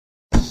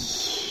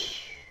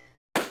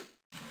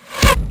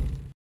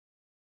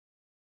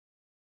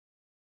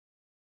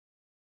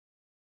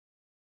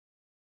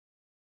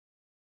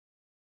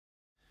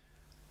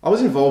I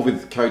was involved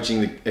with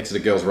coaching the Exeter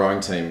girls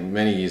rowing team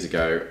many years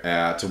ago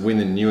to win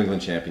the New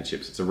England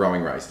Championships. It's a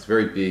rowing race. It's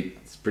very big.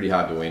 It's pretty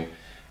hard to win.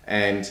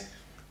 And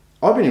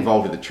I've been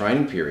involved with the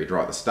training period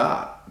right at the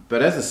start.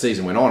 But as the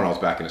season went on and I was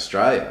back in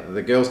Australia,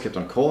 the girls kept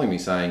on calling me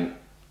saying,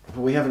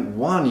 well, we haven't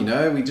won, you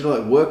know, we did all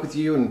that work with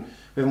you and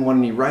we haven't won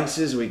any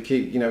races. We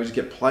keep, you know, we just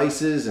get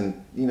places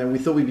and, you know, we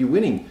thought we'd be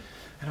winning.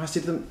 And I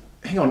said to them,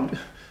 hang on,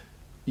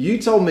 you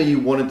told me you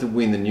wanted to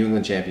win the New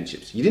England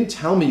Championships. You didn't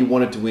tell me you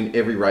wanted to win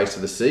every race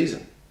of the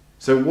season.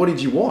 So what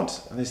did you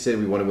want? And they said,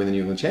 we want to win the New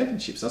England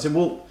Championships. And I said,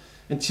 well,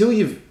 until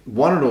you've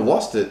won it or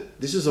lost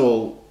it, this is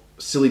all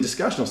silly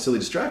discussion or silly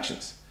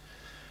distractions.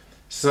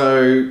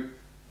 So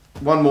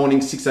one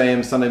morning, 6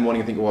 a.m. Sunday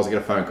morning, I think it was, I get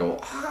a phone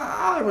call.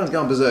 Everyone's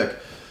going berserk.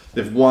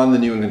 They've won the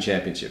New England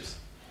Championships.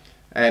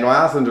 And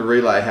I asked them to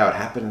relay how it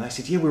happened. And they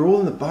said, yeah, we're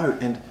all in the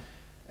boat. And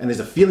there's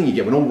a feeling you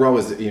get, when all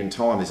rowers are in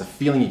time, there's a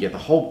feeling you get. The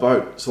whole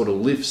boat sort of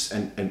lifts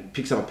and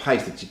picks up a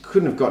pace that you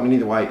couldn't have gotten any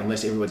other way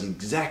unless everybody's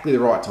exactly the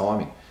right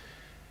timing.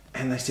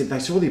 And they said they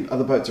saw the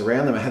other boats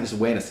around them and had this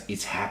awareness,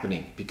 it's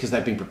happening, because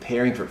they've been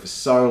preparing for it for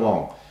so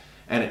long.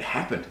 And it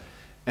happened.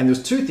 And there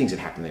was two things that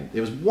happened then.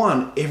 There was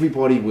one,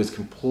 everybody was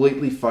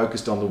completely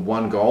focused on the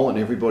one goal and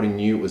everybody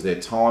knew it was their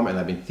time and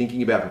they'd been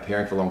thinking about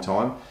preparing for a long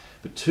time.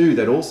 But two,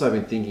 they'd also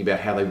been thinking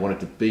about how they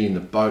wanted to be in the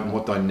boat and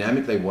what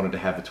dynamic they wanted to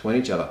have between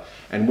each other.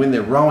 And when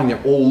they're rowing,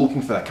 they're all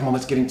looking for that. Come on,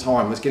 let's get in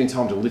time. Let's get in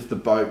time to lift the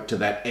boat to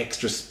that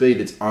extra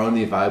speed that's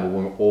only available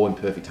when we're all in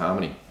perfect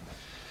harmony.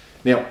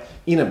 Now,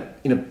 in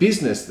a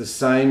business, the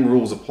same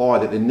rules apply,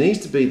 that there needs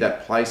to be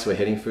that place we're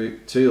heading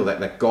to, or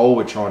that goal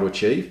we're trying to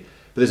achieve.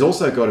 But there's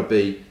also got to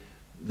be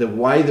the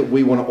way that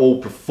we want to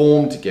all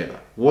perform together.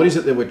 What is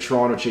it that we're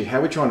trying to achieve? How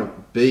are we trying to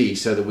be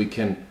so that we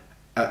can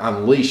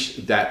unleash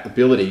that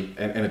ability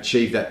and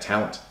achieve that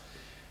talent?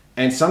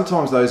 And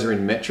sometimes those are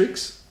in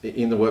metrics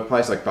in the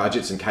workplace, like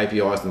budgets and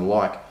KPIs and the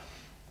like.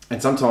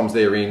 And sometimes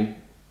they're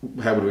in,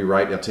 how would we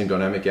rate our team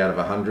dynamic out of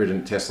 100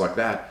 and tests like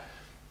that.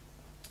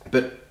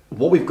 But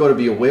what we've got to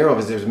be aware of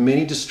is there's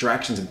many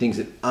distractions and things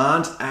that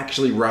aren't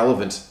actually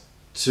relevant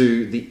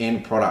to the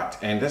end product.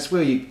 And that's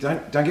where you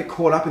don't get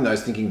caught up in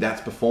those thinking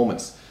that's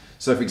performance.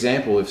 So for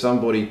example, if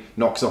somebody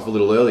knocks off a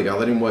little early, go,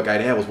 they didn't work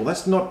 8 hours. Well,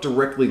 that's not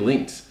directly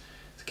linked.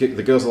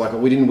 The girls are like, oh,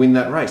 we didn't win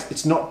that race.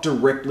 It's not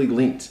directly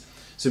linked.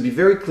 So be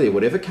very clear,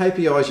 whatever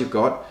KPIs you've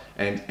got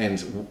and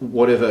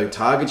whatever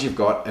targets you've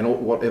got and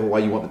whatever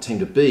way you want the team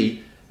to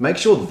be, make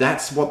sure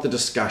that's what the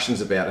discussion's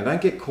about. And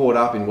don't get caught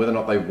up in whether or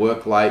not they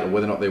work late or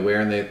whether or not they're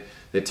wearing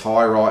their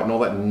tie right and all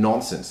that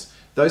nonsense.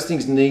 Those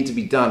things need to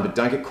be done, but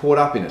don't get caught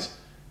up in it.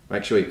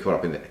 Make sure you're caught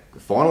up in the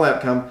final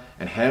outcome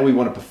and how we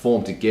want to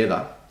perform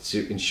together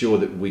to ensure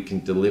that we can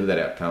deliver that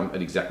outcome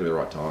at exactly the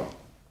right time.